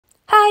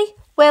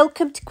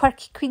welcome to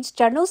Quirky Queen's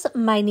Journals.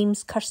 My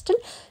name's Kirsten.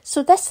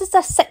 So this is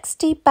a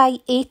 60 by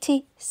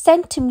 80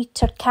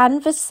 centimetre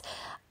canvas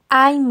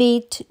I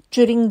made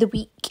during the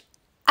week.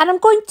 And I'm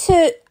going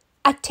to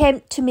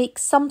attempt to make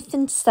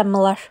something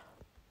similar.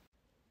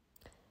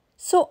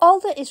 So all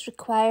that is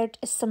required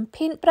is some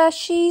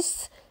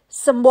paintbrushes,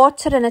 some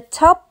water in a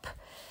tub,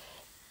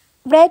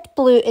 red,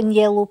 blue and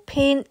yellow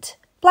paint,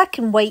 black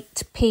and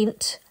white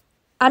paint.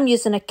 I'm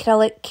using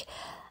acrylic,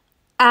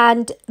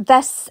 and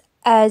this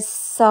is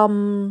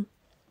some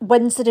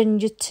Winsor &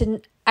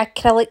 Newton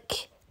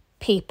acrylic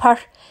paper.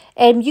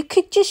 You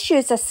could just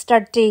use a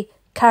sturdy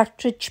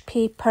cartridge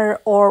paper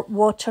or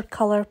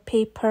watercolour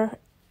paper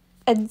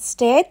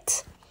instead.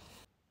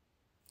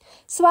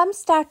 So I'm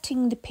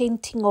starting the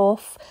painting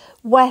off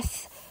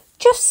with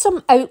just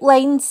some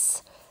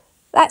outlines.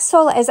 That's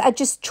all it is. I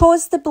just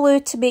chose the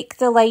blue to make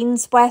the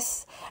lines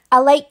with. I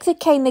like the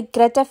kind of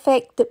grid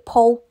effect that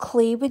Paul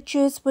Klee would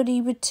use, where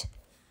he would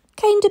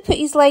kind of put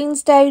his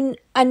lines down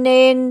and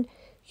then,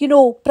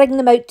 bring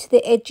them out to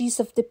the edges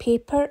of the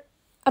paper.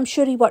 I'm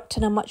sure he worked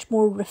in a much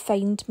more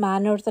refined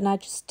manner than I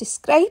just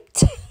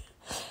described.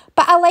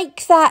 But I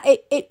like that.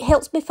 It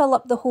helps me fill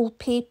up the whole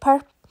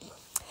paper.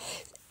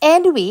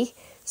 Anyway,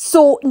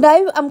 so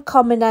now I'm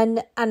coming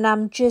in and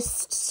I'm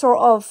just sort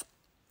of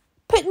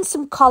putting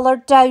some colour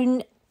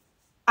down,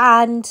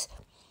 and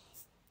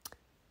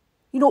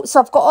so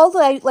I've got all the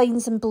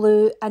outlines in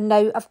blue, and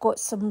now I've got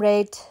some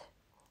red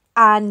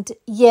and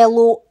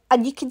yellow,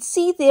 and you can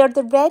see there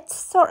the red's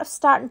sort of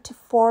starting to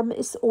form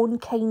its own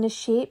kind of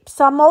shape.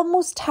 So I'm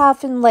almost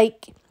having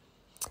like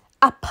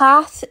a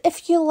path,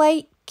 if you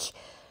like,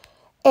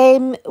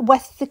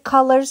 with the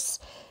colours.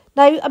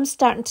 Now I'm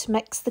starting to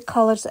mix the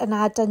colours and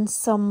add in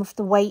some of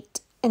the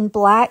white and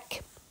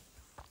black.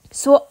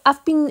 So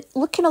I've been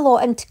looking a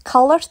lot into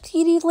colour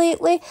theory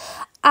lately,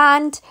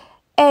 and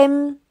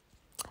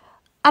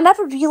I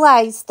never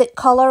realised that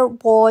colour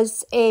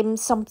was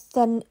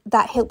something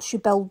that helps you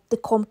build the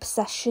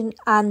composition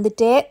and the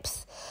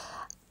depth.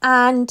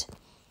 And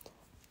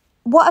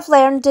what I've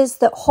learned is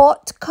that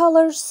hot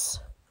colours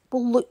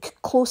will look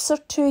closer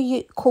to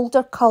you,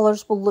 colder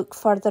colours will look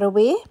further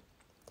away.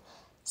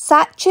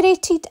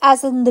 Saturated,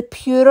 as in the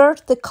purer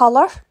the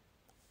colour,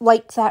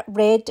 like that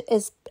red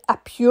is a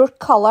pure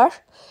colour,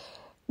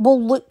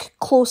 will look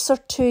closer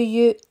to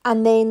you,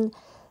 and then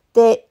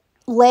the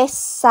less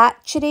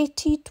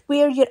saturated,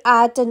 where you're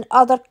adding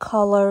other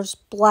colours,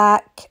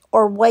 black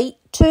or white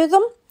to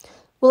them,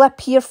 will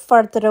appear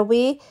further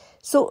away.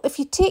 So if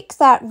you take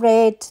that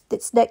red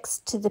that's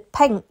next to the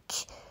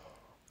pink,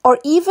 or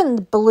even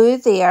the blue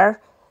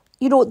there,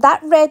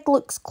 that red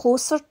looks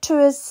closer to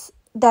us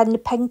than the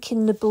pink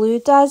and the blue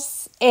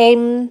does.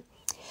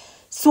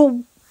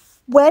 So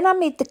when I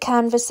made the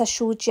canvas I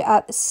showed you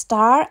at the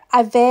start,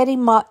 I very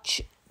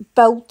much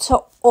built it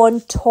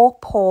on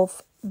top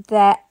of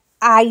the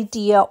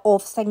idea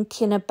of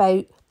thinking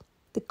about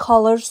the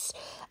colours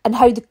and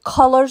how the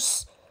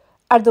colours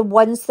are the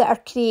ones that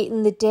are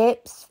creating the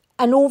depth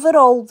and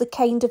overall the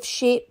kind of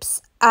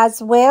shapes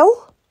as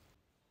well.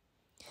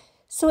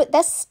 So at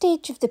this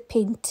stage of the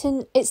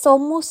painting, it's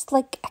almost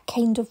like a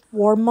kind of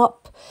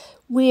warm-up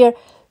where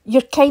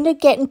you're kind of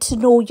getting to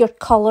know your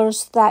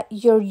colours that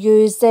you're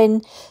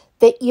using,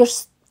 that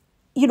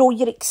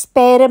you're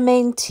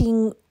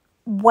experimenting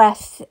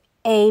with,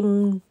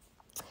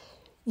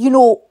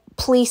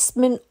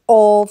 placement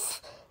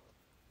of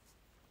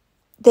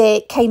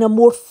the kind of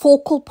more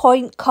focal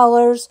point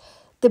colours,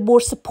 the more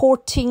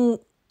supporting,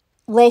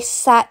 less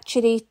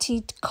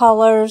saturated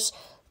colours,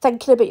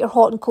 thinking about your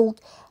hot and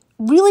cold,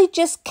 really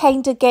just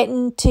kind of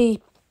getting to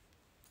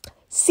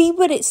see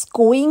where it's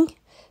going,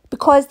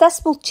 because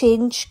this will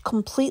change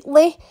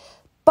completely,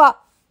 but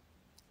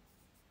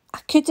I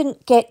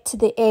couldn't get to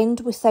the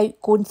end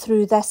without going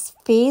through this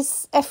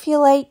phase, if you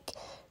like.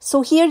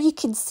 So here you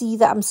can see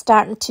that I'm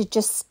starting to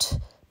just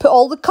put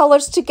all the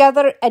colours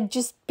together and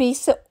just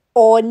base it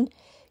on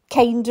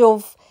kind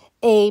of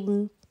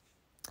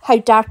how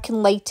dark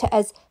and light it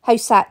is, how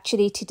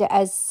saturated it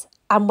is,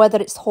 and whether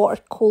it's hot or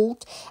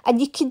cold.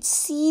 And you can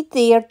see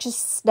there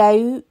just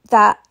now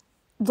that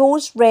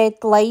those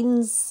red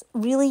lines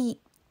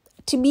really,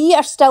 to me,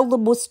 are still the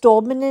most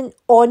dominant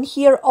on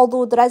here,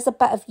 although there is a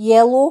bit of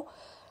yellow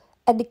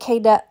in the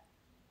kind of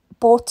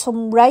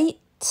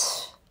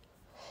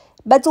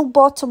middle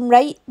bottom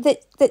right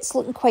that's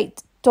looking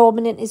quite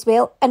dominant as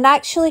well. And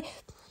actually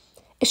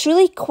it's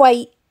really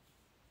quite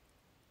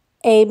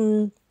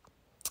kind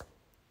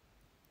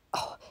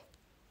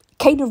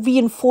of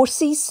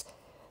reinforces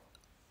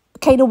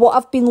kind of what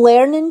I've been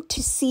learning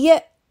to see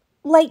it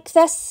like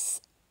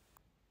this.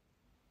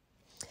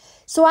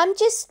 So I'm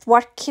just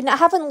working, I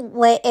haven't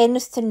let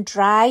anything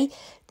dry.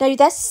 Now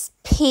this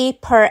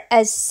paper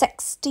is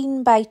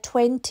 16 by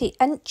 20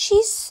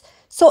 inches,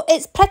 so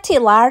it's pretty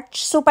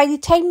large. So by the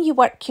time you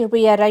work your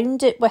way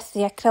around it with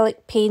the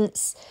acrylic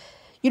paints,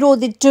 they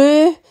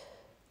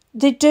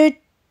do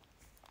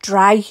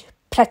dry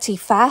pretty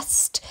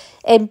fast.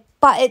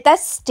 But at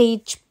this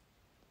stage,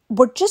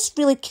 we're just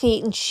really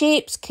creating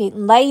shapes,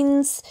 creating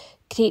lines,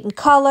 creating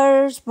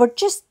colours. We're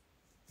just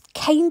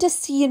kind of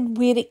seeing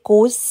where it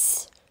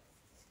goes.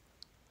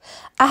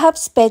 I have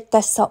sped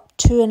this up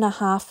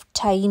 2.5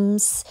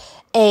 times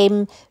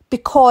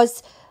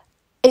because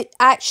it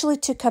actually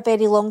took a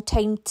very long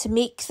time to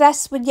make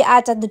this when you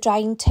add in the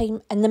drying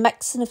time and the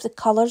mixing of the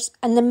colours.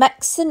 And the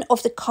mixing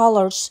of the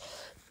colours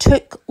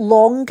took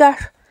longer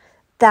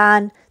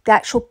than the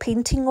actual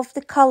painting of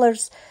the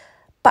colours.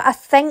 But I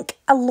think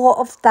a lot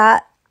of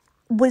that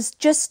was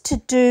just to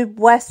do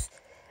with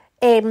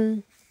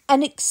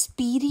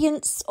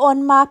inexperience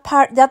on my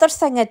part. The other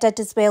thing I did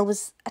as well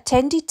was I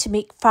tended to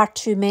make far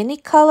too many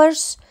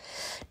colours.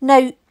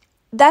 Now,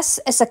 this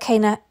is a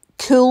kind of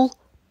cool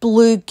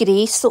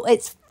blue-grey, so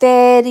it's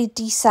very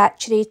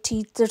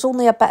desaturated. There's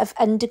only a bit of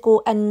indigo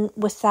in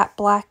with that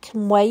black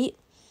and white.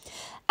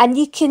 And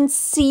you can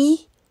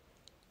see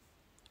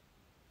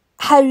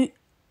how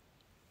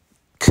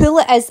cool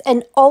it is,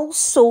 and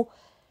also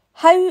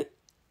how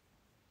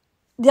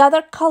the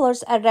other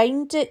colours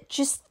around it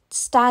just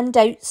stand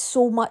out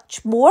so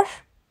much more.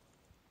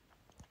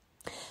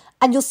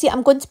 And you'll see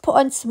I'm going to put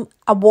on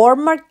a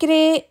warmer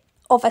grey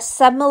of a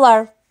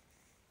similar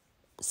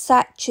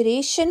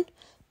saturation,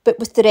 but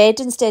with the red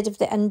instead of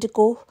the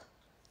indigo.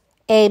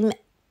 And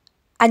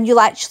you'll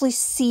actually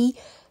see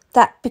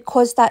that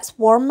because that's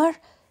warmer,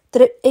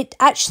 that it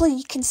actually,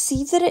 you can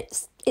see that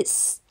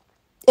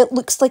it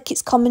looks like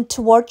it's coming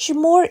towards you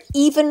more,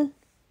 even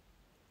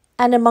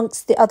in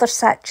amongst the other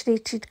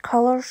saturated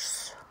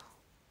colours.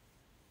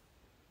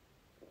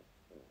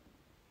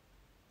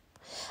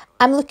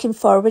 I'm looking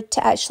forward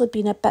to actually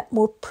being a bit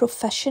more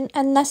proficient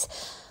in this.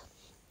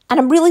 And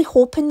I'm really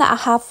hoping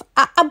that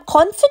I'm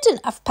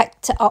confident I've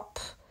picked it up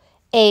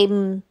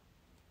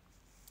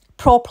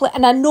properly.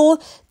 And I know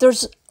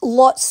there's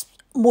lots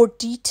more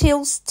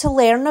details to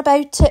learn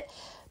about it,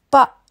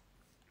 but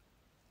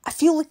I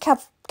feel like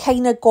I've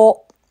kind of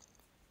got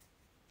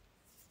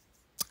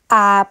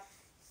an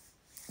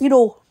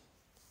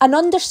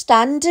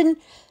understanding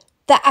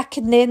that I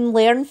can then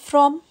learn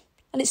from.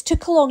 And it's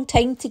took a long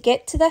time to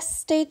get to this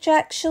stage,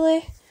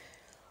 actually.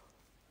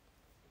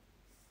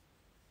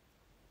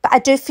 But I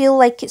do feel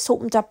like it's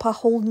opened up a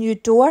whole new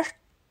door.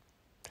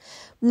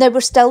 Now,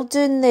 we're still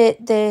doing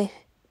the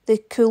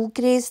cool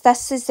greys.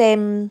 This is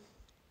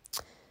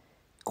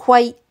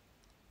quite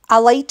a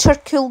lighter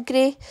cool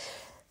grey.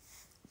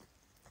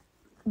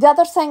 The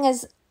other thing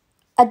is,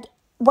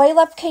 while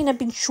I've kind of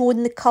been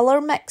showing the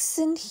colour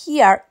mixing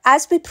here,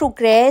 as we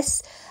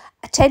progress,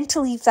 I tend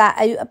to leave that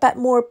out a bit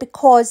more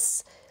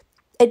because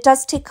it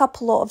does take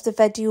up a lot of the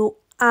video,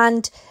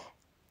 and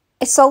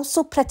it's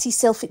also pretty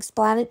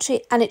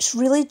self-explanatory, and it's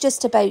really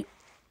just about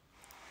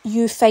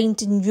you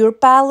finding your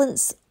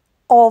balance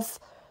of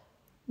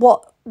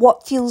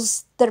what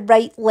feels the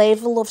right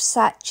level of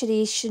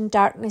saturation,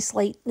 darkness,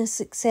 lightness,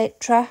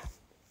 etc.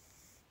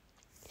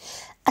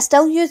 I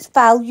still use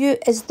value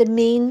as the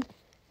main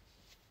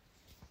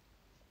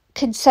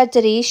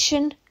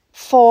consideration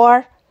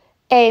for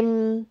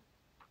the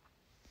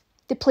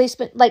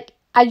placement. Like,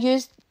 I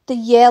use the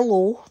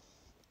yellow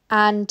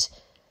and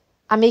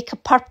I make a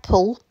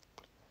purple,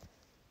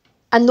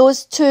 and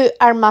those two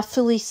are my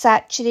fully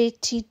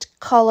saturated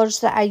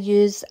colours that I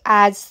use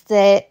as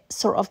the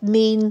sort of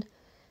main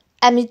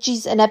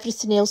images, and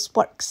everything else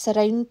works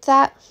around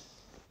that.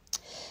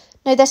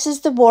 Now, this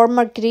is the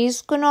warmer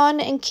greys going on,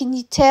 and can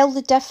you tell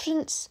the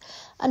difference?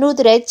 I know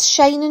the red's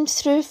shining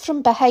through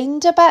from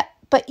behind a bit,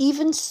 but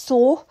even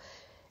so,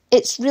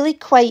 it's really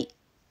quite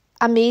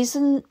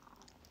amazing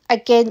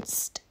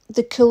against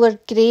the cooler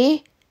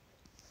grey.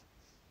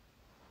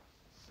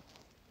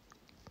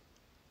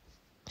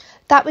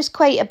 That was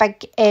quite a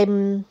big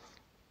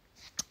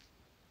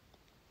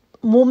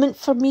moment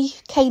for me,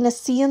 kind of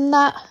seeing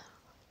that.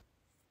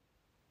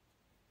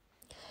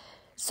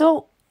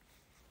 So,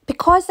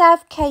 because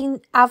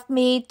I've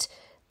made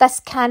this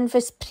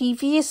canvas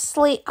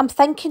previously, I'm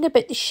thinking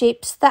about the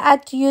shapes that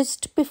I'd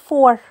used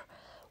before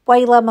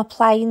while I'm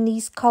applying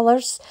these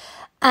colours.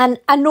 And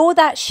I know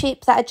that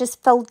shape that I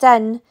just filled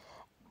in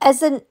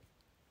isn't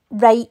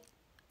right,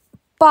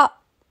 but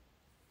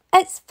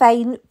it's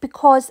fine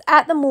because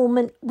at the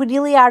moment we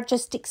really are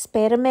just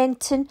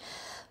experimenting.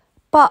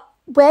 But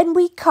when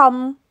we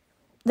come,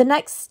 the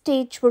next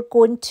stage, we're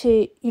going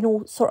to,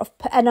 sort of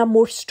put in a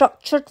more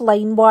structured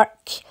line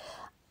work,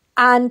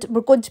 and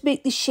we're going to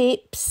make the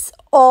shapes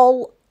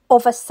all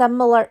of a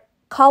similar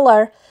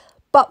colour,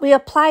 but we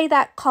apply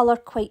that colour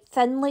quite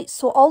thinly.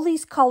 So all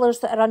these colours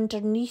that are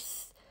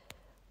underneath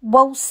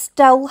will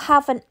still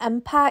have an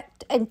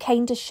impact and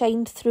kind of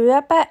shine through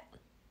a bit.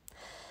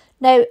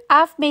 Now,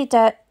 I've made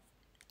a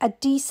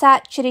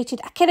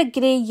desaturated, a kind of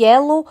grey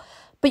yellow,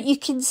 but you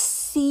can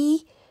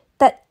see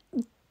that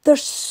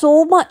there's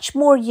so much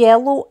more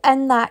yellow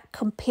in that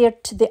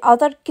compared to the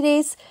other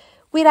greys,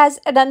 whereas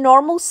in a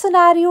normal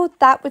scenario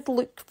that would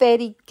look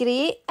very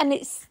grey, and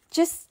it's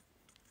just,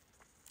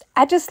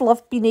 I just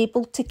love being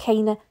able to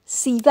kind of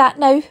see that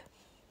now.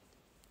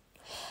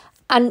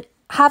 And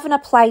having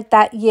applied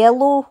that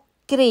yellow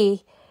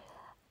grey,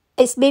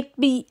 it's made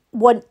me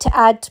want to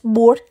add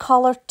more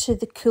colour to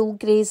the cool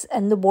greys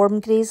and the warm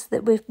greys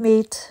that we've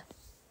made.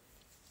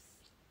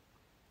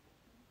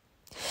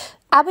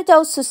 I would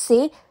also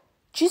say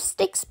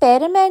just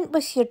experiment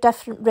with your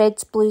different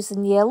reds, blues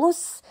and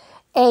yellows.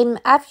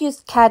 I've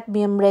used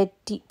cadmium red,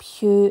 deep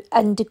hue,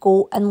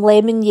 indigo and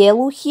lemon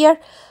yellow here.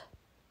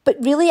 But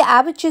really,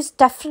 I would use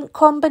different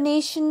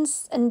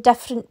combinations and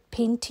different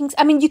paintings.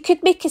 I mean, you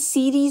could make a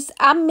series.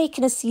 I'm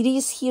making a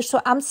series here,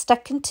 so I'm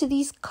sticking to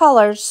these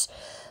colours.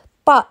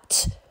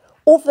 But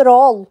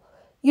overall,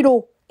 you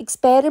know,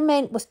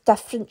 experiment with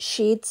different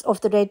shades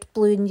of the red,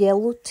 blue and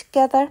yellow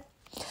together.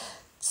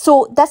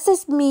 So this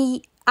is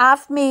me.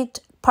 I've made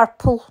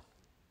purple.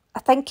 I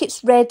think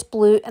it's red,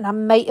 blue, and I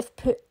might have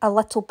put a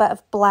little bit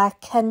of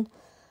black in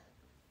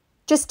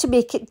just to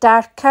make it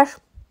darker.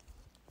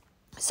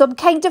 So I'm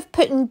kind of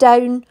putting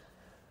down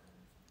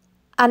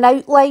an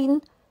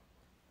outline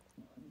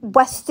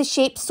with the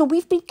shapes. So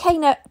we've been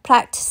kind of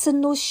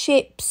practicing those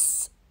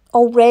shapes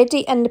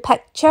already in the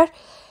picture.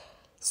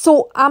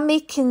 So I'm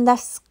making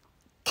this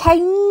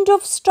kind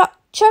of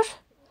structure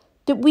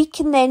that we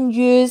can then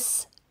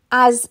use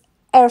as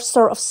our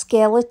sort of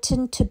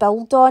skeleton to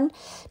build on.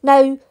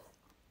 Now,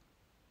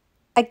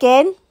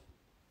 again,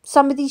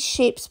 some of these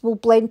shapes will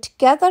blend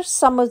together.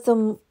 Some of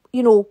them,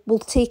 you know, will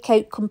take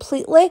out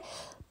completely.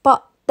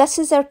 But this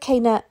is our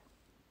kind of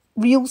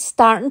real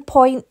starting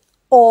point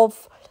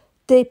of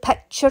the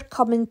picture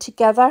coming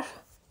together.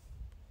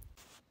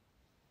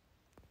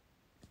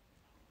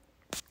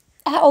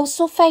 I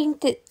also find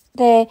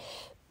that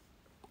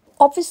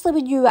obviously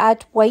when you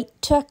add white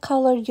to a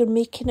colour, you're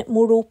making it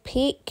more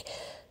opaque.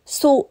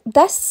 So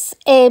this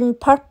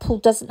purple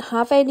doesn't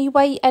have any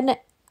white in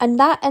it, and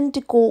that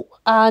indigo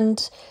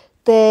and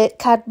the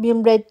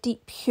cadmium red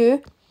deep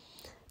hue,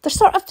 they're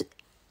sort of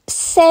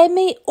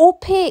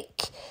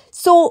semi-opaque.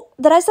 So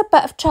there is a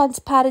bit of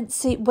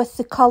transparency with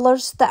the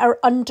colours that are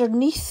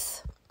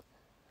underneath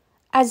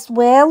as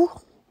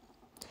well.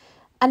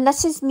 And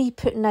this is me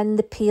putting in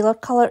the paler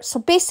colour. So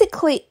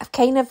basically I've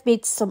kind of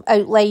made some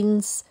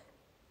outlines,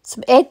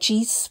 some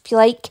edges if you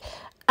like,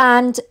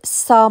 and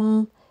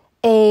some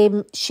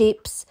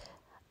shapes.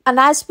 And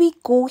as we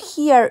go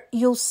here,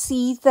 you'll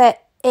see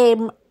that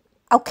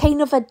I'll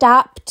kind of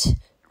adapt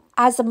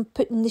as I'm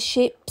putting the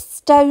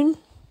shapes down.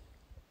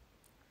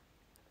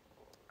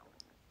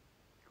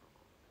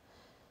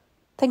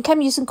 I think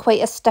I'm using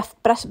quite a stiff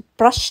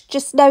brush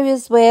just now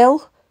as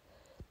well,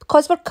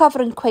 because we're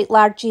covering quite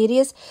large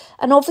areas.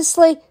 And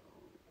obviously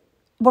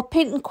we're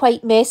painting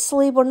quite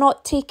messily. We're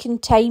not taking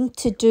time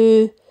to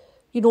do,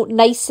 you know,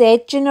 nice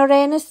edging or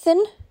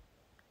anything.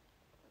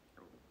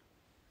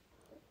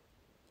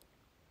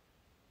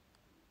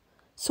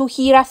 So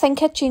here, I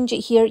think I change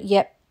it here.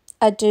 Yep,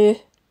 I do.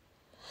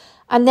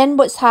 And then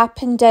what's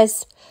happened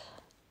is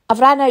I've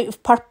ran out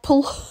of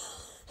purple.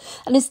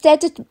 And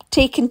instead of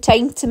taking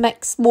time to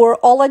mix more,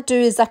 all I do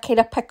is I kind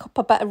of pick up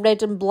a bit of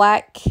red and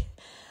black.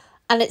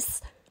 And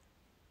it's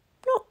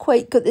not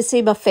quite got the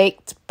same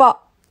effect,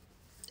 but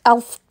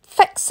I'll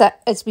fix it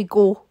as we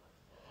go.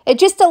 It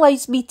just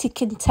allows me to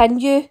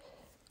continue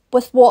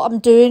with what I'm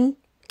doing,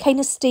 kind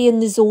of stay in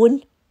the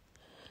zone.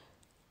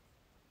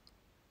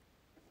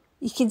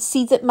 You can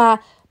see that my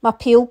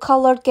pale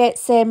colour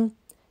gets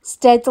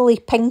steadily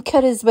pinker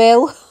as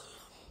well.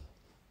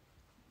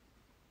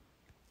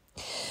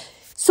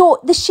 So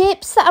the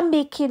shapes that I'm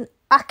making,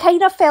 I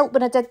kind of felt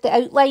when I did the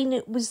outline,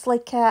 it was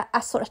like a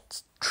sort of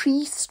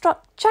tree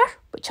structure,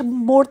 which I'm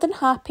more than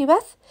happy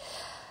with.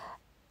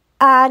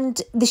 And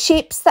the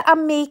shapes that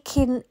I'm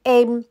making,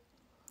 you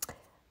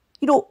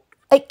know,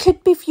 it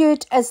could be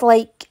viewed as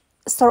like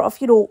sort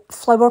of, you know,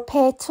 flower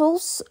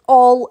petals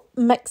all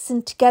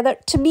mixing together.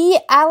 To me,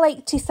 I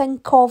like to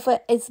think of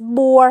it as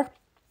more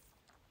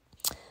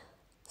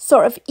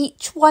sort of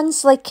each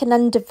one's like an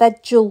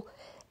individual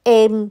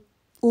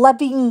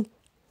living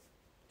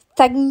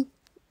thing,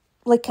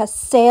 like a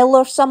cell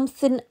or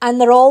something,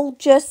 and they're all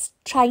just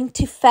trying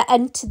to fit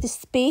into the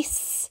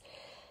space.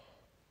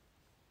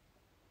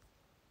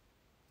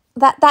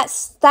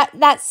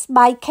 That's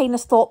my kind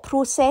of thought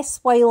process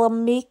while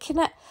I'm making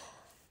it.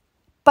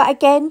 But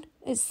again,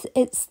 it's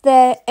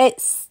the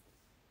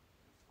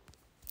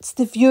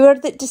viewer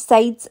that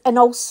decides, and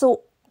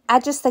also I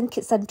just think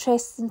it's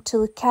interesting to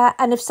look at,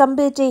 and if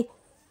somebody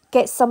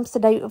gets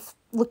something out of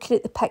looking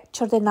at the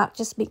picture, then that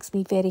just makes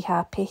me very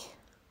happy.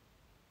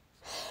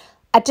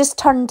 I just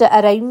turned it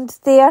around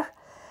there.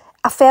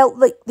 I felt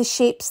like the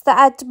shapes that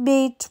I'd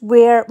made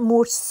were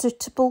more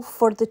suitable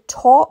for the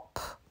top.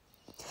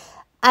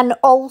 And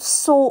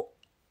also,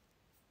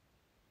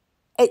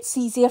 it's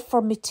easier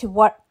for me to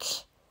work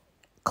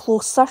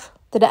closer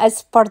than it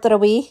is further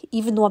away,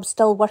 even though I'm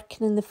still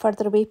working in the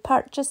further away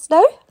part just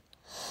now.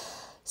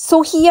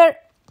 So here,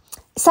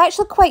 it's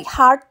actually quite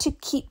hard to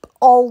keep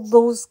all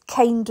those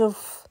kind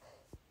of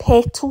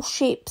petal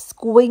shapes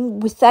going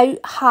without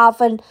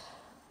having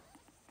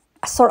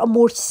a sort of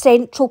more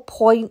central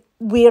point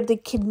where they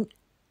can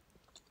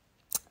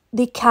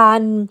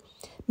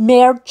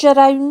merge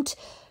around.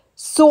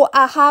 So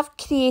I have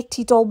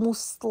created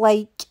almost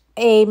like,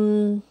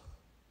 I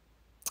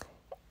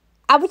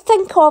would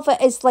think of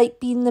it as like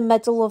being the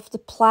middle of the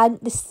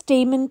plant, the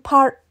stamen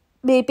part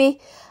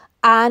maybe,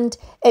 and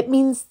it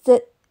means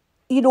that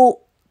you know,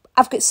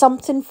 I've got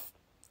something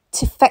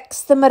to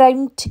fix them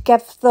around, to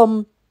give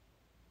them,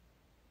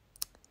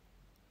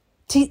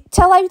 to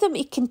allow them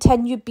to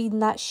continue being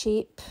that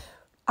shape.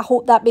 I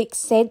hope that makes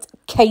sense,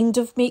 kind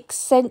of makes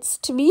sense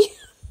to me.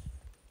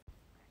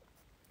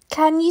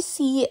 Can you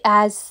see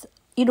as,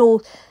 you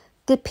know,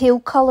 the pale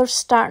colours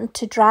starting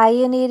to dry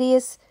in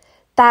areas,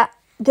 that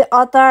the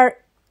other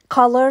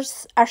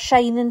colours are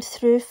shining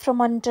through from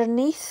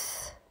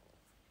underneath?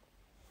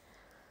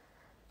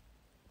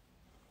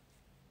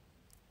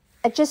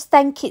 I just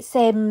think it's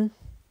a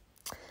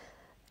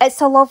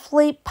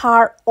lovely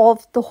part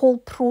of the whole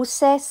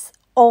process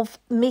of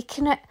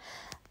making it,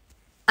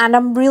 and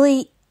I'm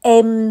really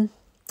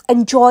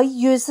enjoy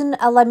using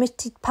a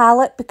limited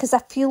palette because I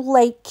feel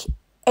like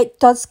it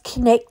does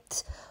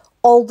connect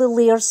all the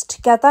layers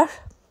together.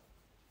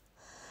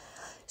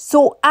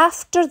 So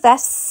after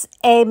this,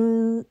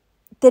 the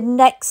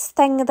next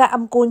thing that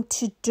I'm going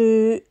to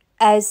do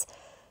is,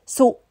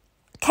 so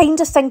kind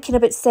of thinking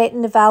about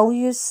setting the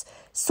values.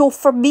 So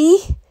for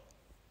me,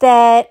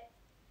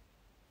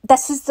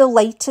 this is the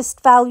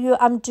lightest value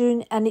I'm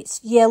doing, and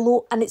it's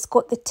yellow, and it's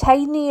got the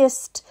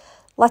tiniest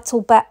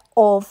little bit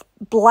of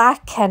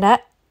black in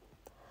it.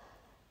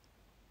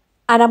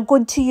 And I'm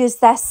going to use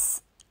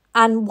this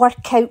and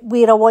work out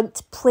where I want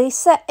to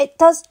place it. It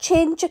does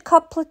change a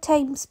couple of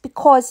times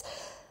because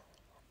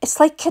it's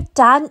like a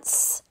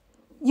dance.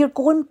 You're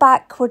going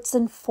backwards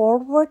and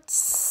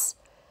forwards.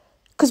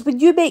 Because when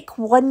you make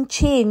one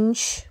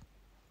change,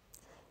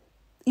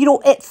 you know,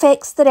 it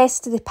affects the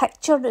rest of the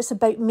picture, and it's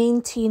about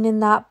maintaining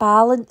that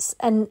balance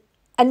and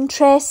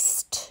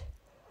interest.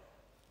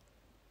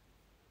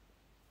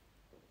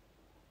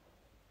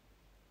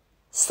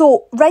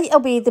 So right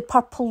away, the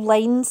purple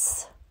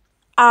lines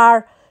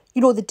are,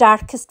 you know, the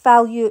darkest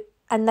value,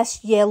 and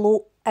this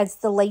yellow is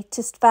the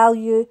lightest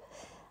value.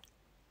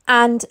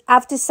 And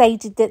I've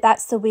decided that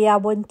that's the way I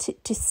want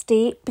it to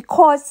stay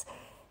because,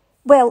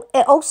 well,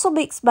 it also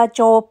makes my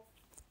job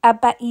a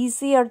bit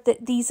easier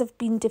that these have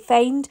been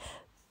defined.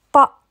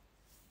 But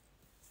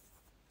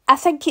I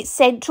think it's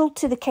central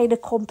to the kind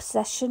of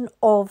composition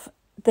of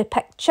the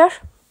picture.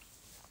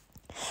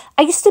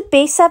 I used to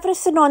base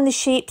everything on the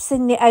shapes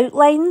and the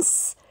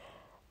outlines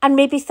and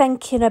maybe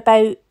thinking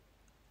about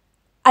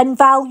and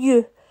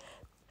value,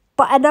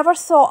 but I never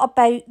thought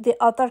about the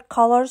other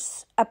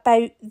colours,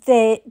 about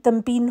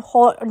them being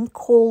hot and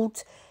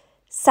cold,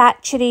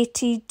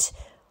 saturated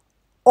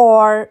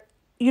or,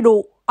 you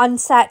know,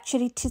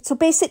 unsaturated. So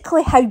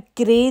basically how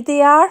grey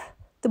they are.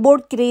 The more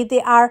grey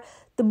they are,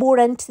 the more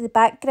into the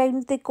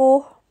background they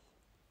go.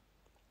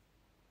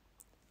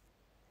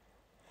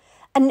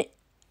 And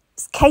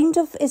it's kind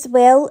of as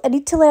well, I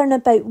need to learn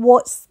about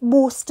what's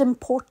most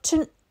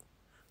important.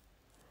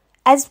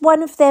 Is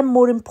one of them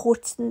more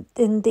important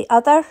than the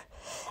other?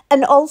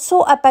 And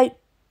also about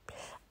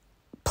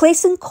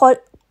placing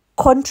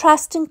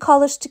contrasting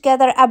colours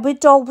together. I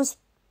would always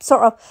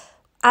sort of,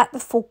 at the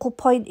focal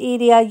point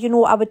area, you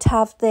know, I would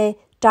have the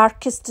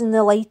darkest and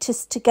the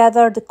lightest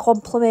together, the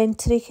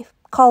complementary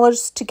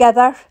colours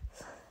together.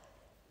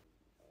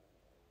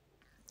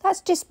 That's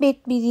just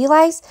made me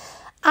realise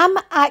I'm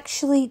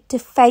actually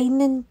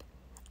defining,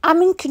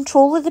 I'm in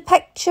control of the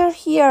picture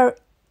here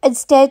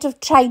instead of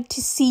trying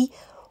to see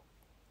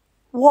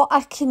what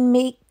I can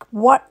make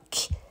work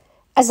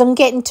as I'm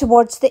getting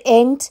towards the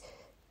end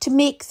to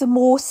make the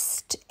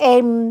most,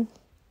 you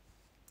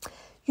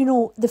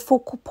know, the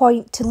focal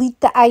point to lead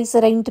the eyes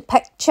around the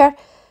picture.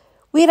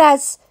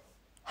 Whereas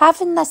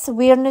having this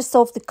awareness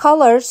of the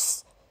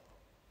colours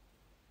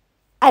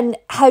and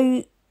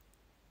how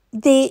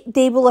they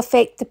will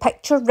affect the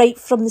picture right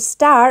from the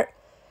start,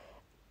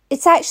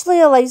 it actually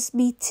allows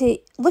me to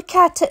look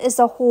at it as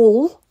a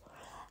whole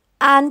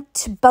and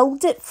to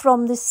build it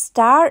from the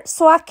start,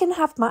 so I can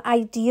have my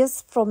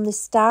ideas from the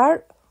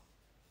start.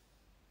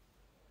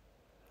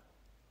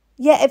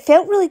 Yeah, it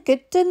felt really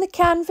good doing the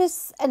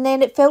canvas, and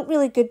then it felt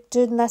really good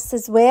doing this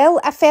as well.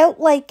 I felt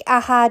like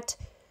I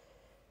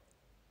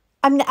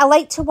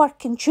like to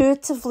work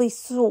intuitively,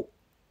 so,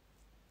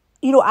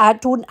 you know, I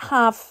don't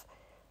have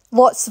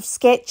lots of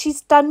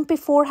sketches done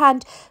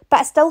beforehand,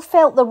 but I still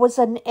felt there was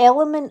an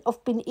element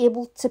of being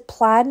able to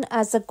plan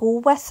as I go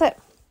with it,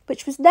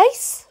 which was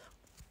nice.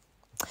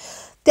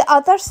 The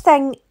other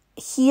thing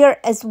here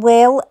as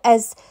well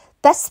is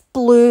this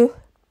blue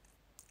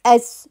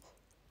is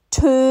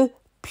too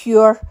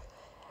pure,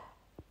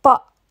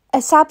 but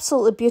it's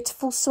absolutely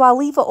beautiful, so I'll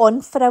leave it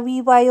on for a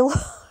wee while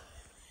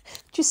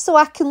just so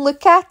I can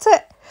look at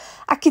it.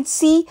 I can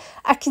see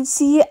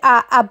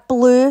a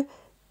blue,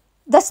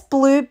 this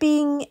blue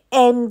being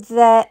the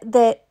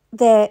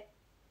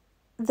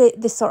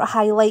sort of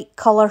highlight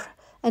colour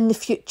in the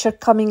future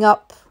coming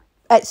up.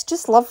 It's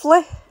just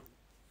lovely.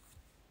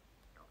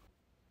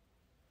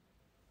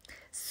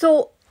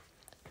 So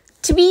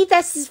to me,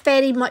 this is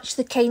very much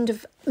the kind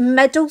of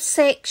middle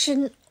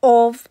section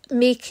of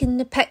making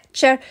the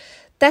picture.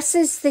 This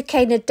is the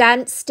kind of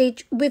dance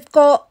stage. We've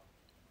got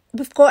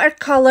our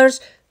colours,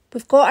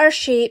 we've got our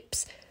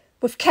shapes,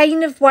 we've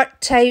kind of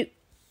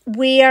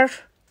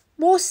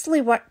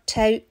mostly worked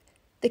out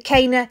the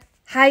kind of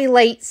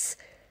highlights,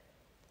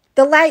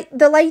 the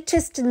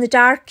lightest and the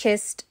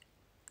darkest,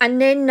 and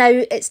then now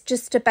it's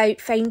just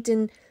about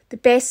finding the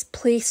best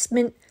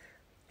placement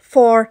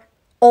for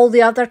all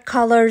the other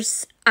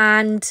colours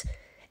and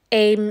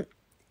you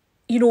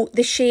know,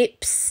 the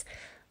shapes.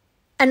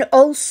 And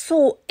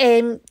also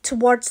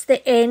towards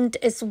the end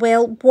as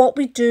well, what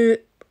we do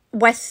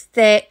with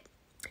the,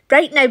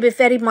 right now we've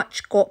very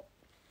much got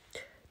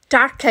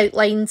dark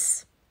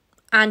outlines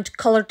and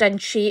coloured in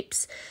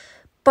shapes,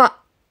 but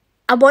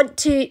I want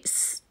to,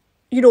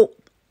 you know,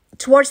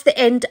 towards the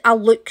end I'll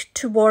look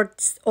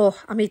towards,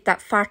 oh, I made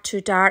that far too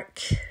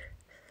dark,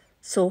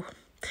 so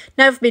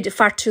now I've made it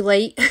far too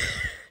light.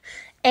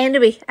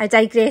 Anyway, I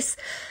digress.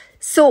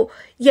 So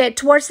yeah,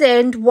 towards the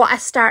end what I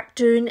start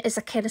doing is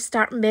I kind of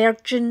start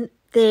merging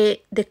the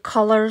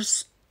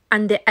colours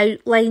and the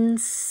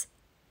outlines,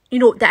 you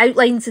know, the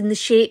outlines and the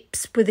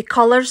shapes with the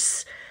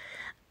colours.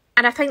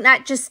 And I think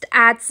that just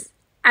adds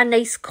a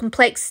nice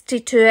complexity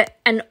to it,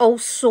 and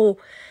also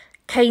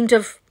kind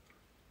of,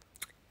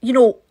 you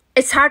know,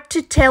 it's hard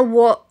to tell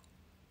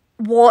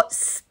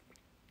what's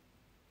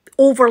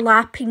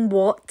overlapping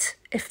what,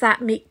 if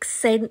that makes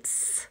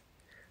sense.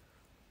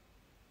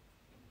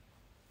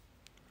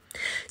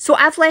 So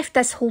I've left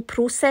this whole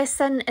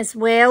process in as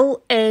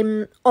well.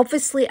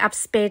 Obviously I've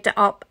sped it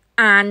up,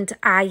 and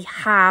I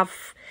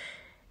have,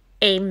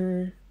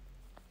 you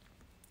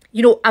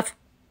know,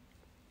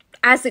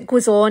 as it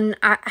goes on,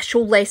 I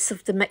show less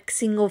of the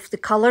mixing of the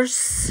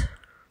colours.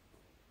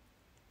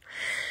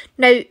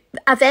 Now,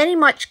 I very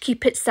much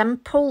keep it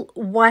simple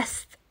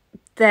with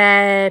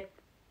the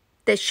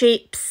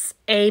shapes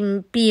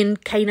being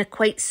kind of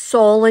quite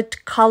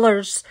solid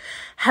colours.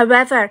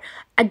 However,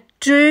 I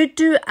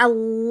do a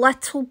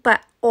little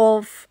bit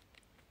of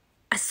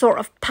a sort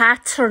of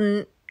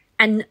pattern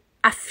in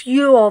a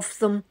few of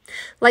them.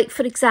 Like,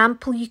 for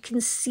example, you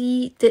can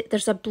see that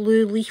there's a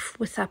blue leaf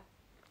with a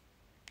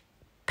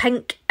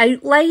pink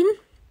outline.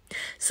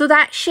 So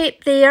that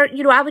shape there,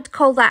 you know, I would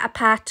call that a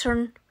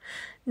pattern.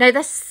 Now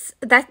this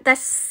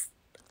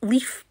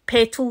leaf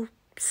petal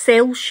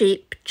cell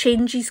shape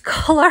changes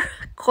colour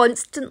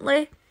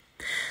constantly.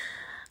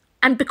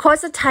 And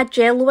because I'd had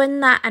yellow in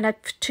that and I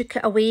took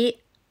it away,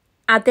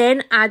 I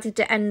then added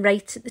it in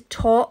right at the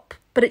top,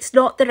 but it's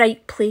not the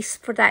right place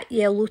for that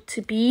yellow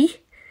to be.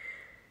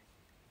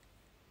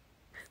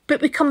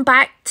 But we come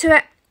back to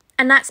it,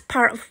 and that's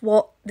part of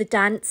what the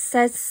dance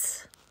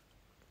is.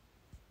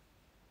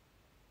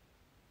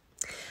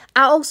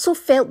 I also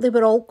felt they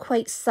were all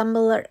quite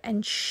similar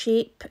in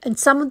shape, and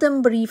some of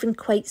them were even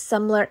quite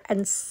similar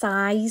in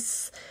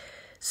size.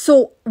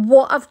 So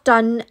what I've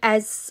done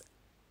is,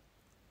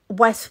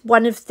 with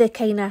one of the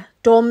kind of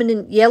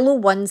dominant yellow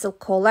ones, I'll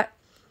call it,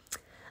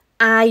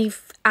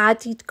 I've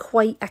added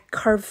quite a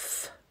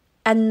curve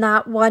in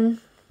that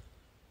one.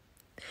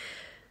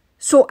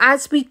 So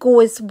as we go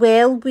as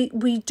well,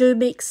 we do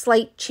make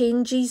slight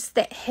changes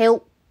that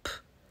help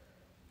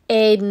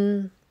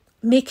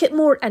make it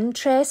more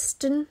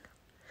interesting.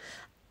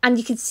 And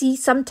you can see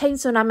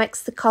sometimes when I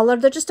mix the colour,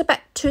 they're just a bit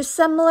too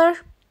similar.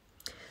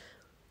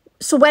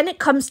 So when it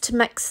comes to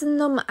mixing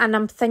them and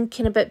I'm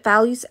thinking about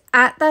values,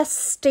 at this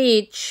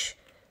stage,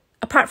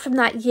 apart from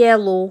that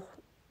yellow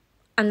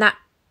and that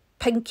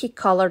pinky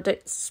colour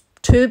that's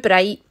too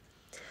bright,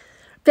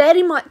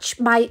 very much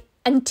my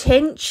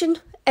intention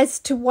is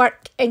to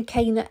work in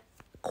kind of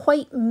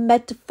quite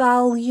mid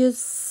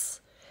values.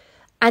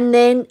 And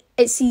then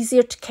it's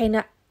easier to kind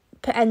of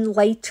put in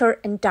lighter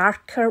and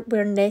darker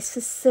where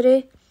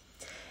necessary.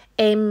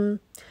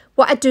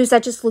 What I do is I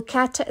just look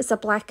at it as a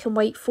black and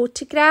white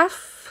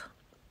photograph.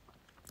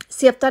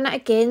 See, I've done it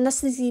again.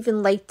 This is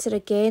even lighter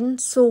again,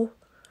 so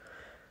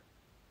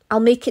I'll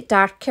make it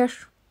darker.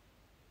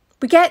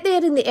 We get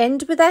there in the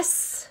end with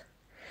this.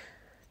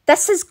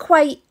 This is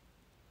quite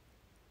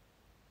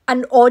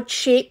an odd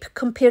shape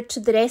compared to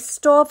the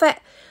rest of it,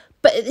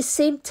 but at the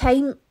same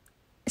time,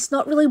 it's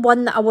not really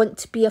one that I want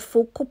to be a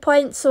focal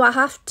point, so I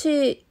have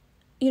to,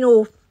 you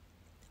know,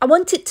 I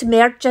want it to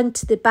merge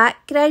into the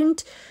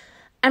background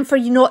and for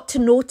you not to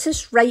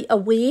notice right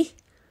away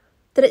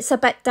that it's a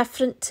bit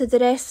different to the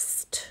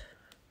rest.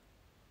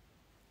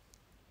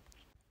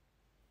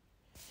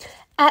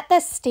 At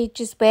this stage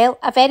as well,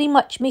 I very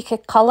much make a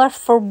colour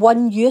for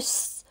one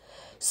use.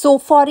 So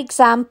for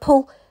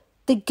example,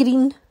 the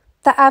green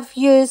that I've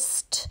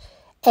used,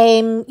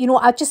 you know,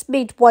 I just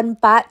made one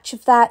batch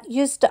of that,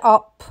 used it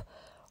up,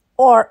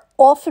 or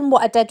often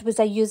what I did was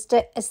I used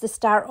it as the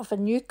start of a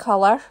new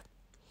colour.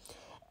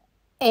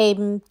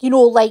 You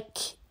know, like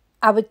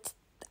I would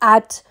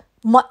add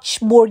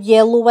much more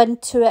yellow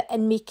into it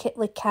and make it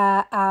like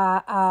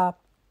a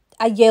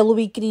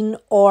yellowy green,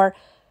 or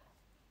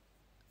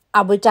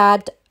I would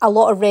add a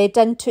lot of red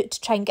into it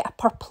to try and get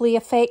a purpley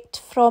effect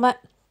from it.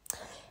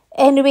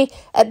 Anyway,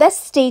 at this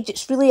stage,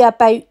 it's really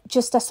about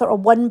just a sort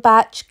of one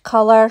batch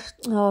colour.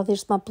 Oh,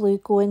 there's my blue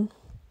going.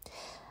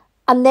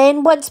 And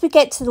then once we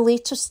get to the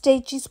later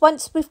stages,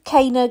 once we've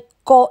kind of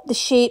got the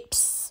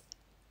shapes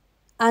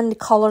and the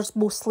colours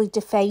mostly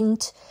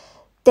defined,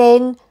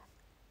 then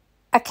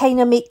I kind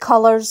of make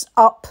colours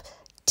up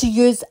to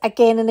use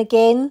again and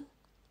again.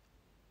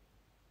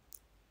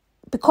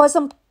 Because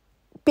I'm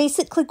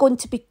basically going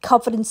to be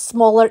covering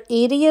smaller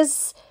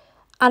areas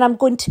and I'm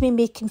going to be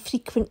making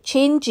frequent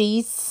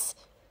changes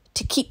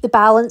to keep the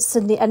balance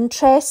and the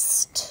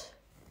interest.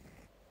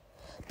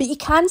 But you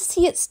can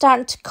see it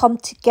starting to come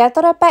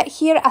together a bit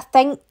here. I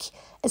think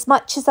as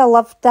much as I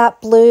loved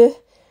that blue,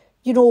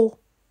 you know,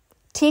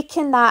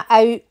 taking that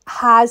out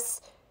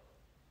has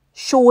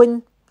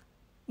shown,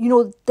 you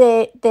know,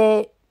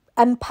 the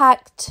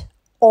impact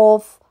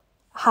of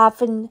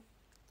having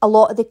a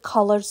lot of the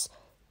colours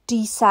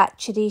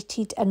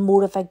desaturated and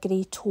more of a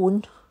grey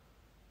tone.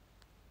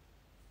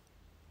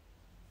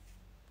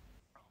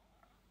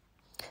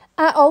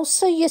 I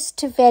also used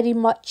to very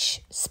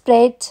much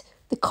spread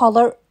the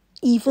colour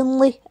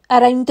evenly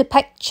around the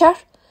picture.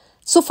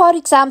 So for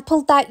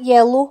example, that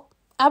yellow,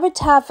 I would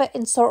have it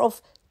in sort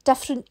of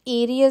different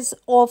areas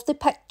of the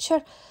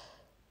picture.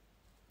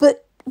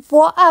 But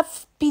what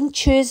I've been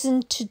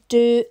choosing to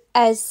do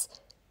is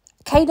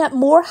kind of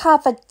more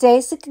have a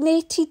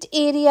designated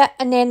area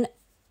and then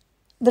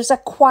there's a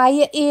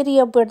quiet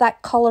area where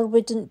that colour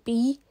wouldn't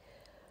be.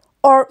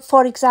 Or,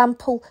 for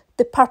example,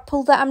 the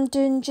purple that I'm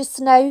doing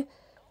just now,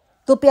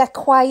 there'll be a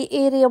quiet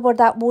area where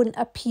that won't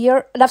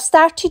appear. And I've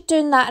started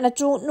doing that and I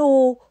don't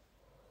know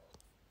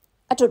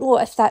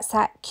if that's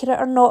accurate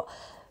or not.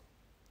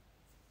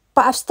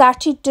 But I've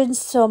started doing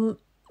some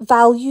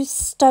value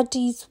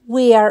studies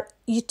where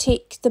you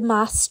take the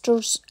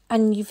masters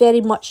and you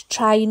very much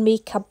try and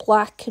make a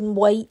black and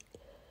white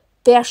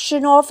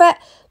version of it,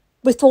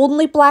 with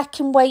only black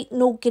and white,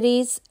 no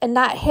greys, and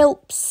that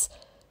helps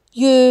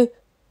you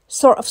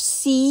sort of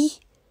see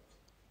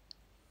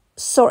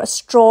sort of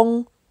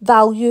strong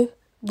value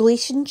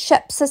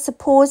relationships, I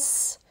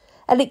suppose,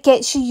 and it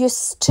gets you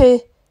used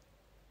to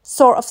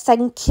sort of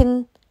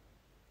thinking,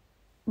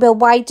 well,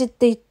 why did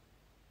they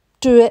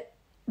do it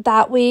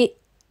that way?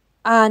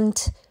 And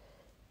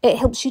it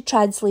helps you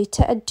translate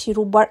it into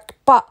your own work.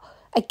 But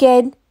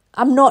again,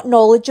 I'm not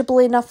knowledgeable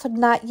enough in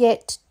that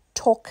yet to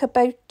talk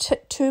about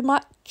it too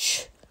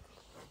much.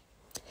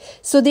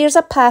 So there's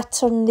a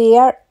pattern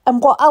there,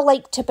 and what I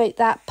liked about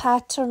that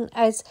pattern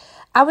is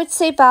I would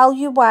say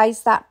value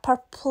wise that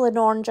purple and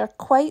orange are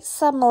quite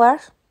similar.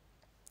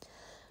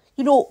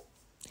 You know,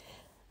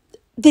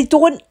 they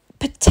don't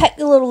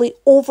particularly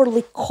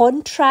overly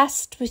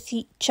contrast with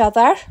each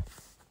other,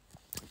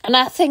 and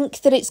I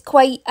think that it's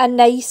quite a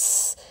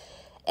nice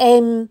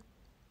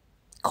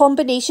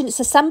combination. It's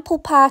a simple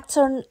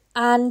pattern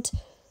and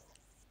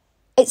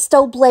it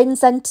still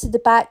blends into the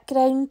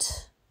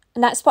background.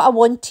 And that's what I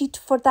wanted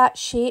for that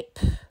shape.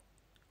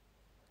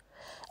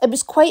 It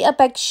was quite a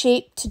big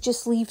shape to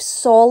just leave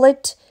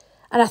solid.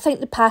 And I think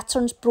the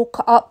patterns broke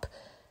it up.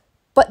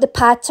 But the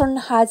pattern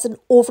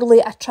hasn't overly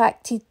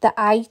attracted the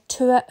eye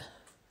to it.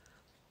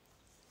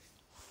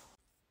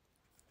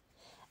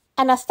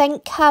 And I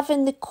think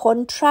having the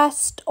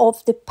contrast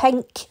of the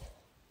pink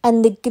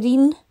and the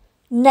green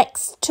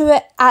next to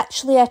it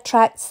actually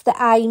attracts the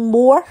eye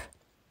more.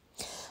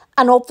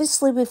 And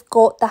obviously we've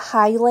got the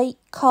highlight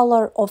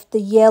colour of the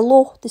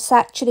yellow, the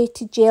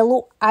saturated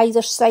yellow,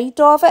 either side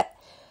of it.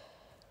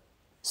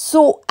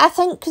 So I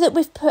think that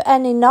we've put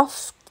in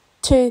enough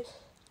for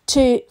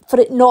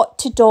it not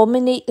to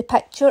dominate the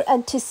picture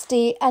and to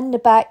stay in the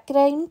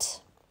background.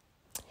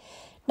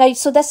 Now,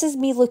 so this is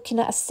me looking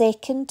at a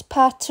second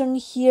pattern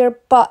here,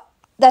 but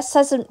this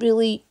isn't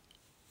really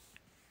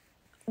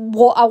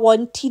what I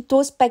wanted.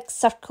 Those big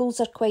circles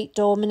are quite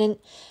dominant,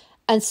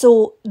 and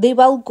so they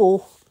will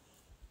go.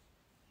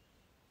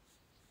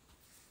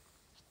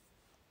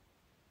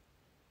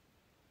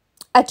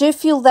 I do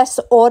feel this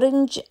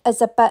orange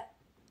is a bit,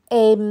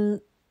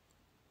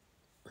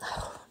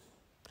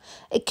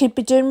 it could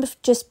be doing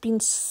with just being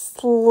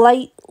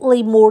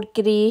slightly more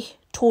grey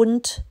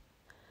toned.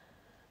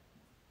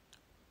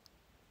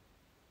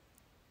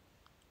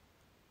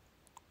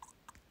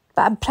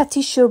 But I'm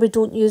pretty sure we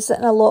don't use it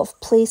in a lot of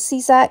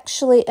places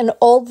actually. And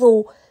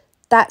although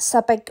that's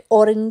a big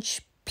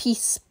orange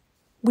piece,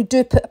 we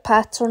do put a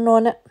pattern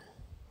on it.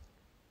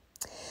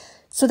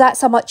 So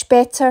that's a much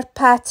better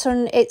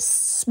pattern. It's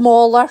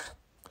smaller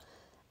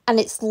and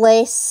it's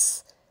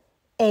less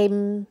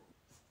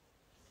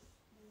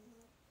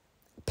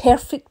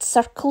perfect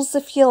circles,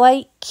 if you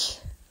like.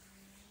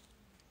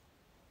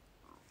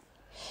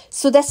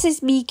 So this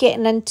is me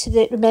getting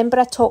into remember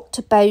I talked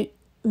about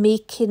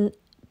making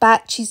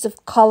batches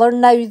of colour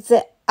now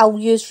that I'll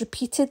use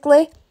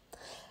repeatedly.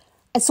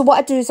 And so what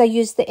I do is I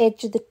use the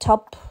edge of the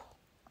tub.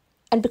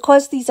 And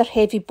because these are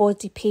heavy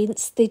body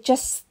paints, they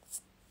just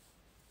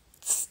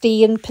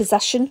stay in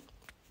position.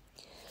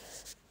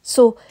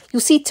 So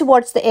you'll see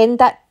towards the end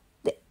that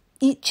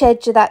each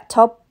edge of that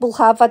tub will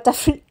have a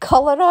different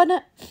colour on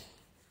it.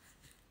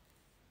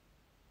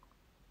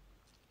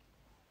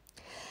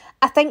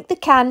 I think the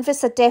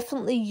canvas I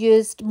definitely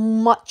used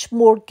much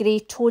more grey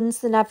tones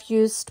than I've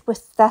used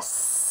with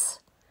this.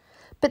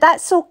 But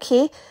that's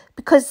okay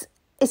because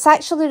it's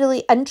actually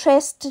really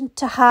interesting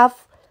to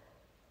have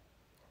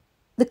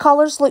the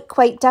colours look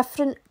quite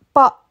different,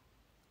 but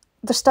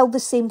they're still the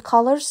same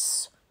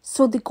colours,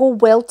 so they go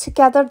well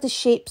together. The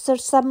shapes are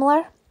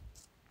similar.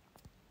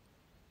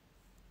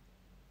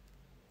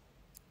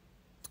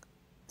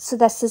 So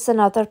this is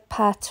another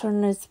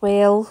pattern as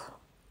well.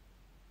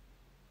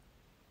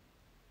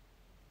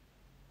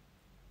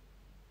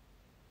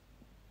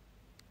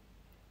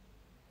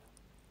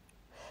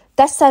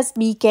 This is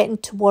me getting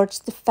towards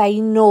the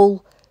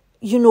final,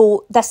 you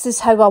know, this is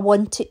how I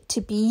want it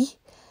to be.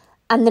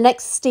 And the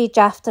next stage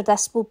after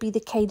this will be the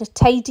kind of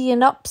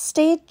tidying up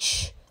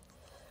stage.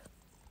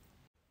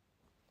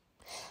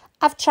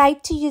 I've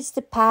tried to use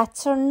the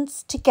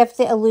patterns to give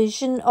the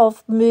illusion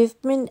of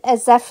movement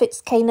as if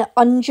it's kind of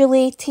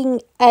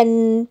undulating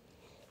and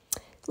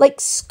like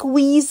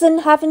squeezing,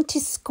 having to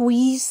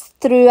squeeze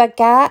through a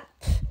gap.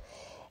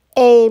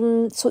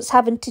 So it's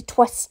having to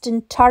twist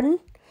and turn.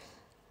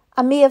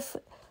 I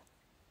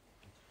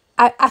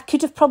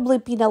could have probably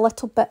been a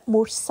little bit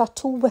more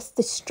subtle with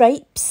the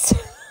stripes.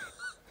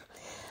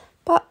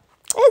 But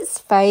it's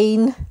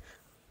fine.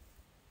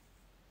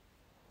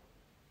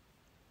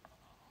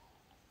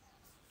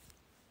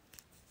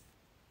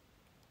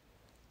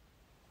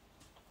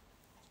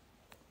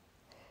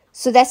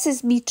 So this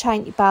is me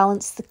trying to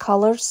balance the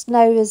colours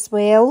now as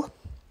well.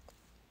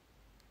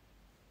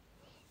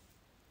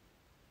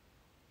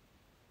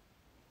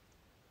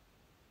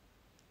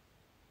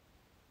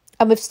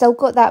 And we've still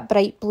got that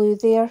bright blue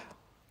there.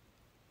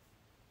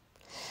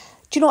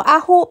 Do you know, I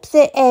hope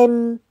that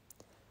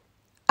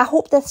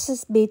this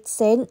has made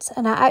sense,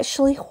 and I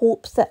actually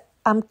hope that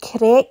I'm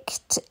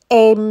correct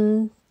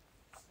in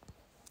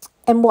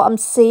what I'm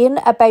saying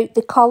about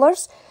the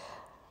colours.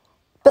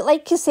 But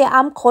like I say,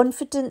 I'm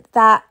confident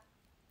that,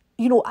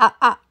 you know,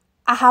 I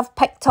have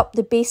picked up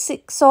the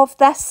basics of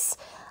this,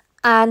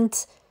 and,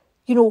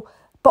 you know,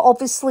 but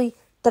obviously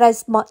there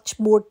is much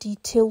more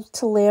detail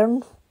to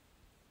learn.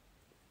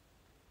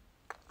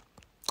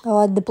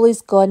 Oh, and the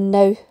blue's gone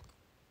now.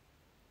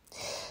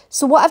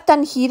 So what I've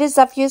done here is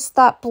I've used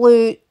that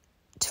blue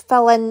to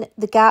fill in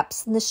the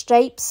gaps and the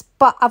stripes,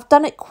 but I've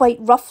done it quite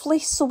roughly,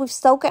 so we've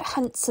still got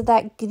hints of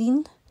that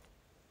green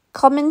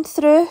coming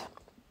through.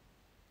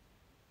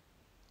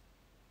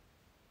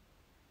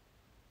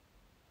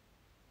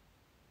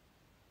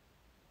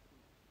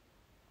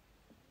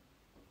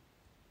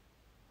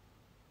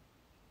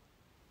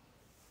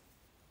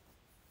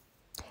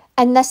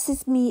 And this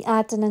is me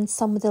adding in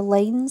some of the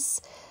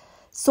lines.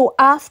 So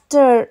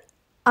after,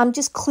 I'm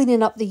just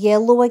cleaning up the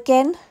yellow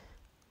again.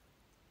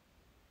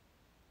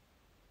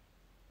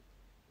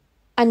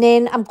 And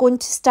then I'm going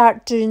to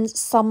start doing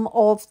some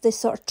of the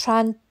sort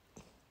of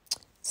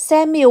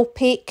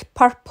semi-opaque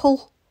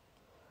purple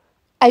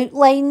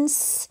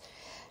outlines.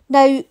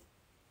 Now,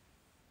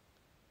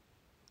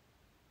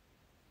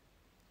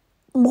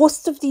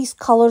 most of these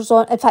colours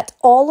in fact,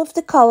 all of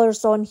the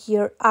colours on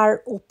here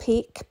are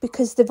opaque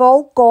because they've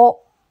all got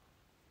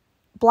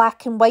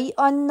black and white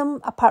on them,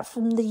 apart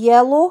from the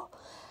yellow.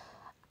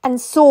 And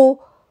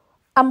so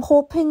I'm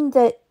hoping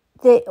that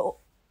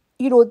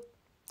you know,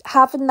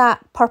 having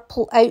that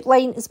purple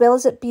outline, as well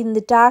as it being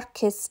the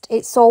darkest,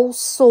 it's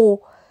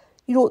also,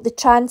 you know, the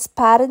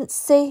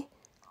transparency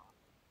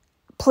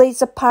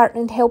plays a part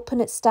in helping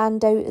it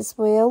stand out as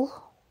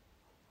well.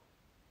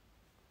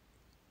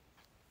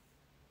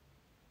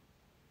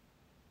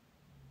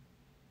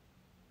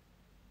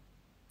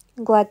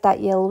 I'm glad that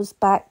yellow's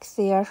back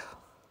there.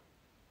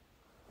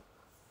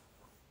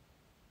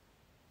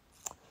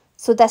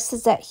 So this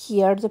is it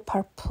here, the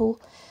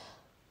purple.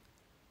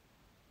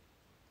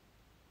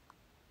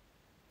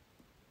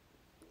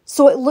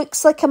 So it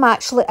looks like I'm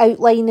actually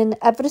outlining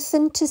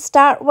everything to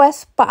start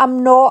with, but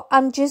I'm not.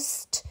 I'm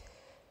just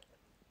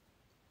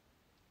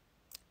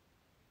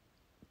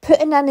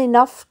putting in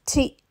enough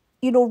to,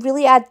 you know,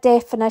 really add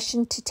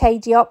definition to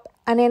tidy up.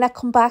 And then I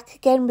come back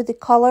again with the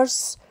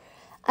colours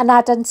and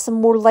add in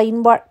some more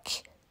line work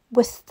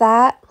with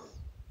that.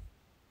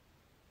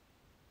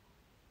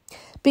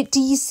 But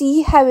do you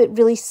see how it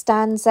really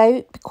stands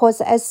out?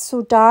 Because it is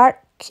so dark,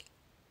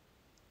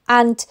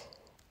 and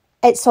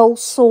it's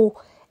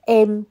also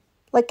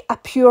like a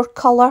pure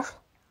colour.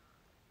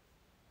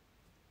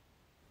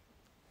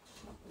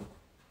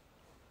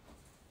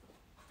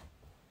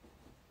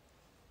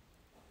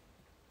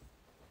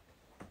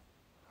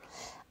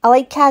 I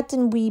like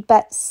adding wee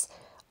bits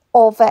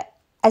of it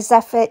as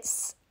if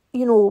it's,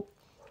 you know,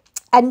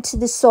 into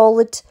the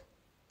solid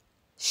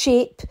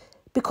shape,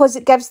 because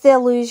it gives the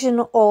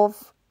illusion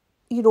of,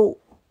 you know,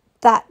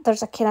 that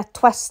there's a kind of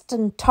twist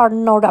and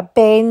turn or a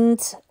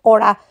bend or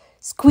a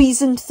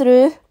squeezing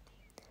through.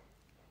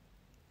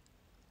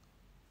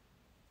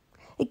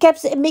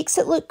 It makes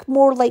it look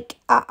more like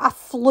a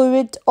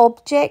fluid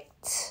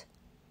object.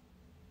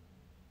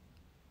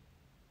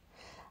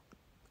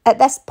 At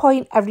this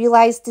point, I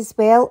realised as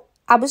well,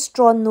 I was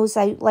drawing those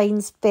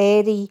outlines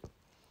very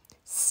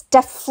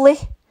stiffly.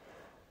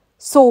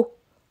 So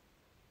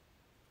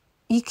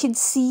you can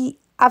see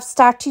I've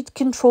started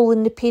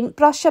controlling the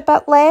paintbrush a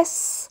bit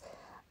less,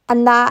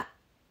 and that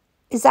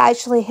has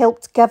actually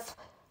helped give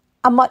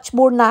a much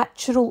more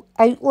natural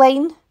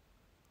outline,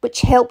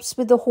 which helps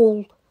with the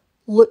whole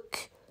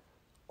look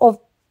of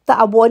that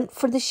I want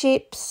for the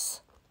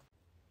shapes.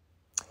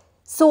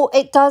 So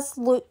it does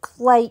look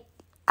like,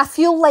 I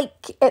feel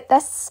like at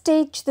this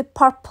stage the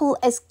purple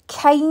is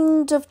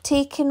kind of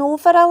taking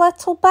over a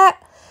little bit.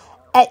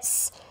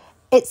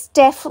 It's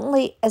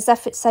definitely as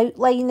if it's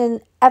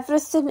outlining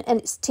everything and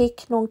it's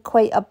taking on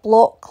quite a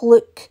block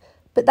look,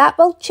 but that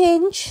will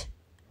change.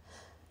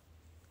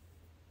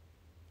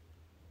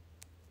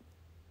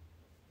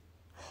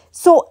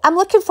 So I'm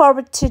looking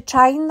forward to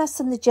trying this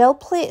on the gel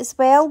plate as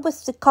well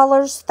with the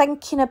colours,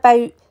 thinking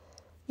about,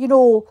 you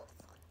know,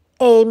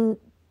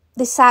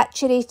 the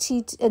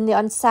saturated and the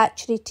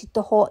unsaturated,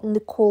 the hot and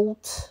the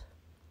cold.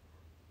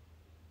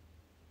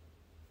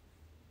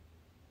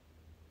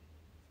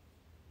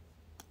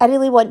 I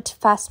really want to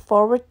fast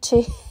forward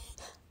to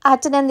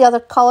adding in the other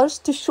colours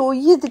to show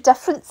you the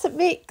difference it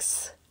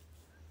makes.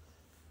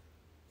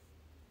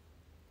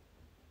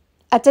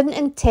 I didn't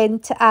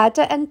intend to add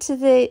it into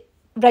the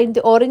round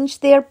the orange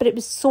there, but it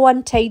was so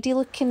untidy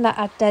looking that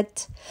I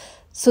did.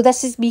 So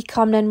this is me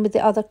coming in with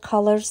the other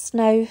colours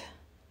now.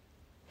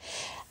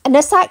 And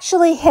this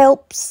actually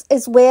helps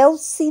as well.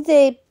 See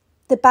the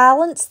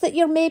balance that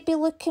you're maybe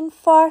looking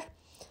for?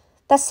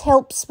 This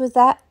helps with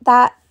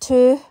that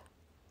too.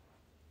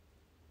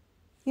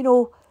 You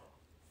know,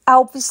 I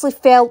obviously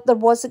felt there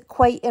wasn't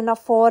quite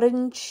enough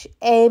orange.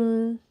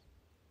 And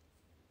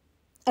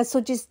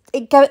so just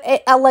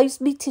it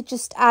allows me to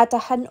just add a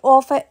hint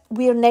of it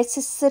where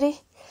necessary.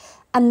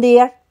 And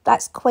there,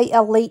 that's quite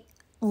a light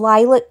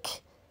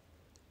lilac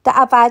that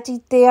I've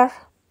added there,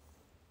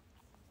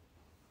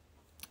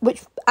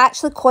 which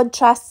actually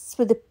contrasts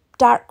with the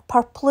dark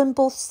purple on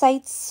both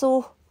sides.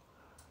 So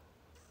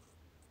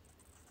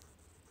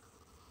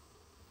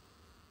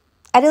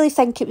I really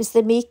think it was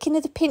the making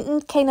of the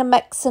painting, kind of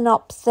mixing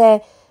up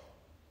the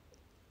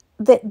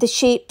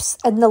shapes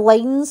and the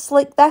lines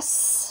like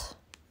this.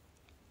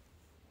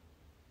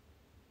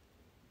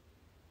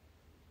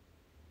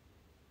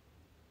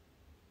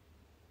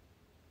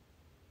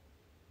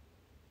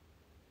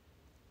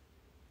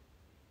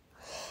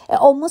 It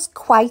almost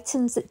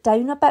quietens it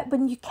down a bit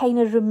when you kind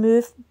of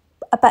remove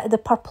a bit of the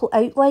purple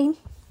outline.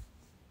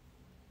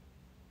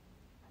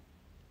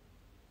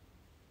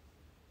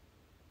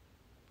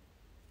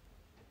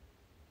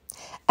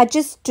 I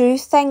just do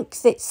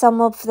think that some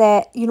of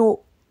the, you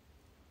know,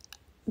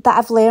 that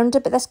I've learned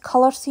about this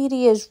colour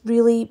theory has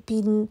really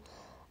been,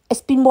 it's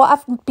been what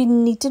I've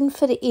been needing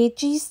for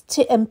ages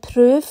to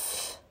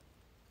improve.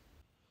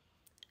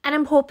 And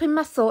I'm hoping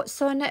my thoughts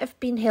on it have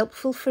been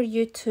helpful for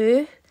you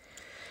too.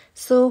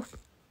 So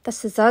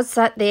this is us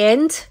at the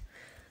end.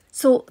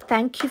 So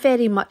thank you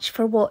very much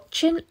for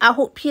watching. I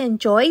hope you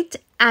enjoyed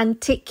and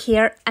take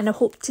care, and I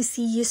hope to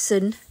see you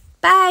soon.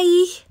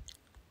 Bye.